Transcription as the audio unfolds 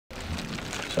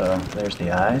So there's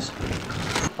the eyes.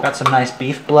 Got some nice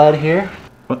beef blood here.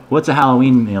 What's a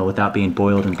Halloween meal without being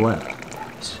boiled in blood?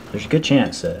 There's a good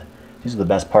chance these are the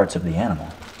best parts of the animal.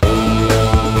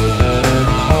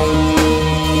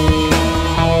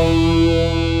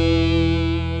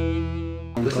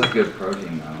 This is good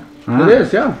protein though. It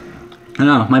is, yeah. I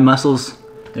know, my muscles,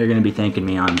 they're gonna be thanking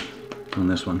me on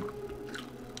this one.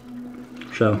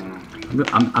 So,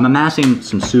 I'm amassing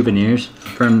some souvenirs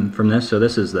from this. So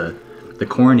this is the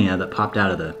cornea that popped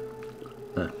out of the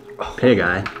pig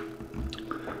eye.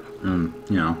 You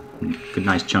know, good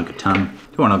nice chunk of tongue.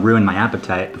 Don't want to ruin my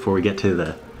appetite before we get to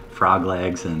the frog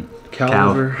legs and cow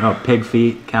liver. Oh, pig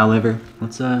feet, cow liver.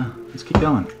 Let's keep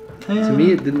going. To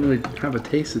me, it didn't really have a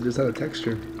taste. It just had a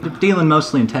texture. We're dealing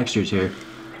mostly in textures here.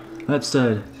 That's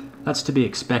to be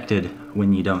expected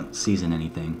when you don't season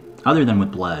anything, other than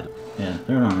with blood. Yeah,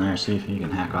 throw it on there. See if you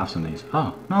can hack off some of these.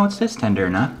 Oh no, it's tender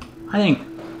enough. I think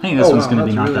this one's gonna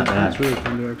be not that bad. That's really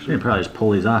tender, actually. You can probably just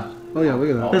pull these off. Oh yeah, look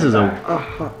at that. This is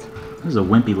hot. This is a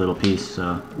wimpy little piece.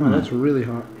 So oh, that's really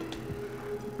hot.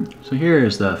 So here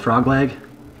is the frog leg.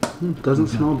 Doesn't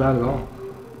smell bad at all.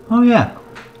 Oh yeah.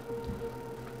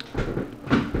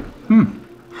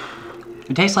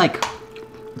 It tastes like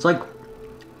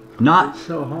not. It's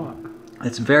so hot.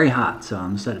 It's very hot, so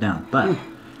I'm gonna set it down. But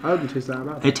I wouldn't taste that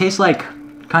bad. it tastes like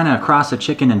kind of a cross of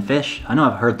chicken and fish. I know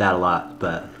I've heard that a lot,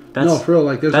 but that's no, for real.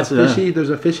 Like there's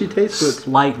a fishy taste, but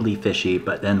slightly fishy,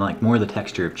 but then like more the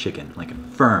texture of chicken, like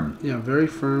firm. Yeah, very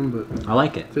firm, but I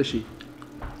like it. Fishy.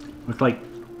 It's like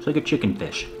a chicken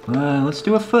fish. Let's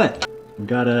do a foot. We've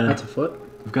got a. That's a foot.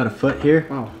 We've got a foot here.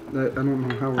 Wow, I don't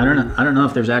know how. I don't know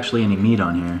if there's actually any meat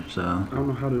on here, so. I don't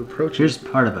know how to approach Here's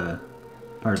it. part of a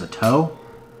toe.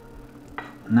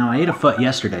 Now I ate a foot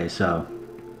yesterday, so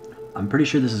I'm pretty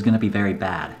sure this is gonna be very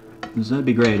bad. So it'd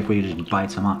be great if we could just bite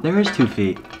some off. There is 2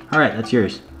 feet. All right, that's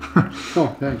yours.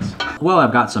 Oh, thanks. Well,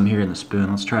 I've got some here in the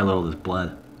spoon. Let's try a little of this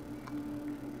blood.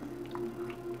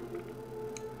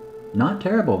 Not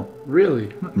terrible.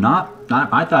 Really? Not.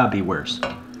 I thought it'd be worse.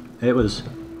 It was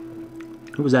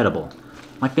edible.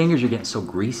 My fingers are getting so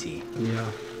greasy. Yeah.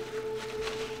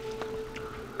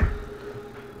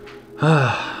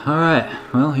 All right.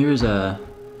 Well, here's a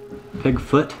pig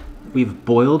foot we've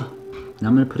boiled. Now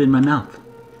I'm gonna put it in my mouth.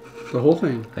 The whole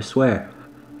thing. I swear.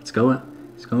 It's going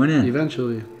in.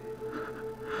 Eventually.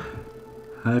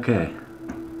 Okay.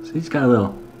 So he's got a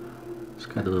little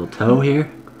toe here.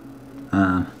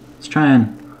 Let's try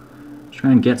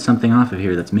and get something off of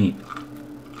here that's meat.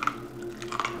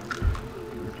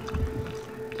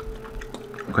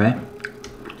 Okay.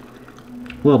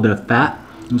 A little bit of fat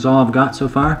is all I've got so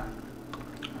far.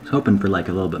 I was hoping for like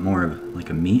a little bit more of like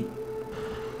a meat.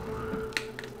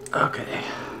 Okay.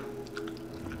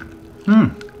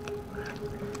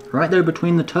 Right there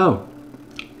between the toe.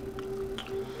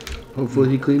 Hopefully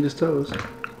he cleaned his toes.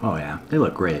 Oh yeah, they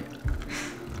look great.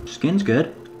 Skin's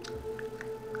good.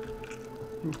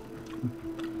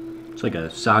 It's like a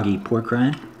soggy pork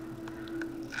rind.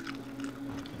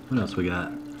 What else we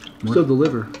got? Still the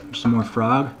liver. Some more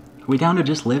frog. Are we down to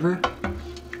just liver?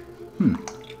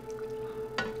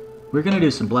 We're gonna do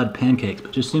some blood pancakes,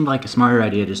 but just seemed like a smarter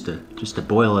idea just to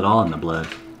boil it all in the blood.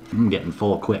 I'm getting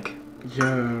full quick.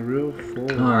 Yeah, real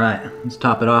full. All right, let's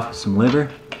top it off with some liver.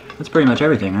 That's pretty much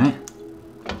everything, right?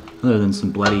 Other than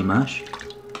some bloody mush.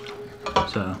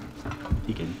 So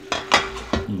you can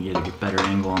get a better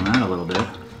angle on that a little bit.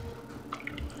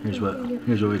 Here's what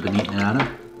we've been eating it out of.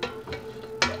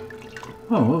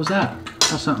 Whoa, what was that?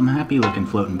 Saw something happy looking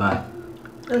floating by.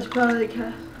 That's probably the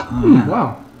cat. Oh, yeah.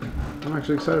 Wow. I'm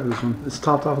actually excited for this one. It's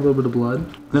topped off a little bit of blood.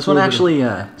 This one actually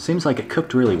seems like it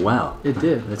cooked really well. It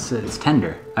did. It's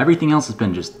tender. Everything else has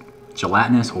been just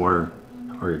gelatinous or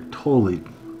totally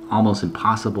almost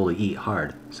impossible to eat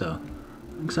hard. So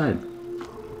I'm excited.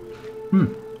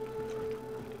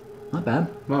 Not bad.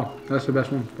 Wow, that's the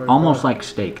best one. Almost like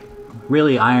steak.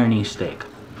 Really irony steak.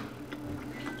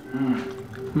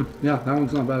 Yeah, that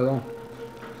one's not bad at all.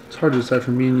 It's hard to decide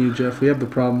for me and you, Jeff. We have the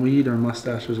problem. We eat our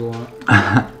mustaches a lot.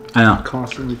 I know.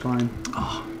 Constantly fine.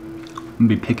 Oh, I'm gonna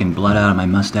be picking blood out of my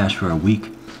mustache for a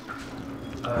week.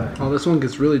 Oh, this one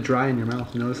gets really dry in your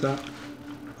mouth. You notice that?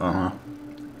 Uh-huh.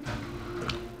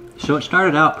 So it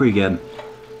started out pretty good.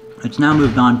 It's now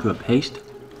moved on to a paste.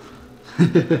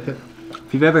 If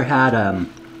you've ever had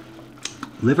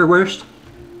liverwurst,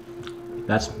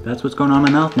 that's what's going on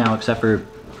in my mouth now, except for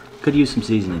could use some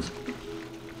seasonings.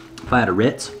 If I had a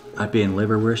Ritz, I'd be in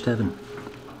liverwurst heaven.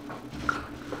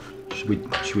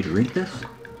 Should we drink this?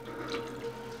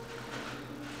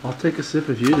 I'll take a sip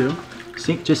if you do.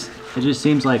 It just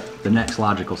seems like the next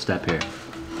logical step here.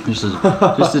 Just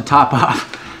to top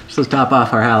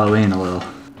off our Halloween a little.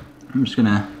 I'm just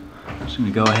gonna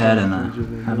go ahead and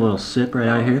have a little sip right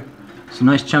out here. Some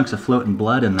nice chunks of floating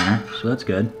blood in there, so that's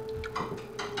good.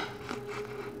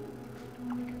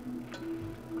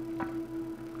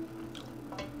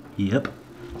 Yep.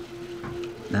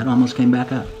 That almost came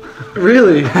back up.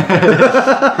 Really? Well,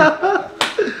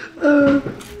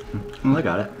 I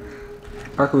got it.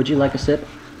 Parker, would you like a sip?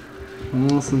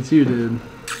 Well, since you did.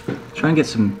 Try and get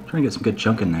some good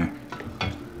chunk in there.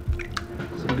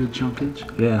 Some good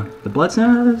chunkage. Yeah, the blood's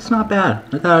it's not bad.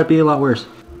 I thought it'd be a lot worse.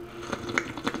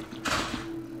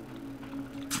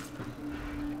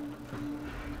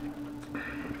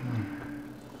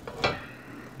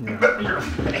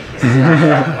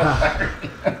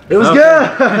 It was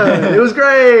good. It was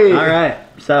great. All right.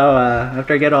 So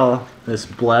after I get all this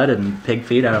blood and pig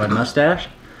feet out of my mustache,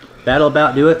 that'll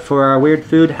about do it for our Weird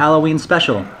Food Halloween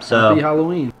special. So Happy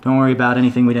Halloween. don't worry about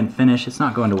anything we didn't finish. It's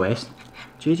not going to waste.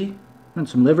 Gigi, want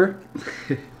some liver?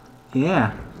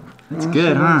 Yeah, that's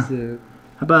good, huh? How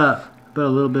about a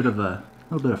little bit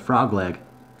of frog leg?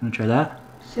 Wanna try that?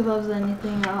 She loves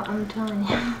anything, I'm telling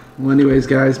you. Well, anyways,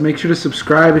 guys, make sure to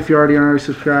subscribe if you already aren't already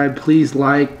subscribed. Please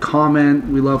like, comment.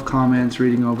 We love comments,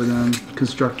 reading over them.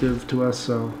 Constructive to us,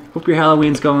 so. Hope your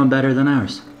Halloween's going better than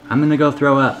ours. I'm gonna go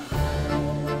throw up.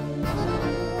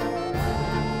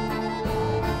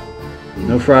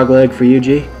 No frog leg for you,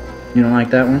 G? You don't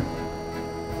like that one?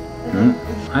 No?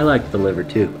 I like the liver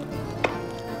too.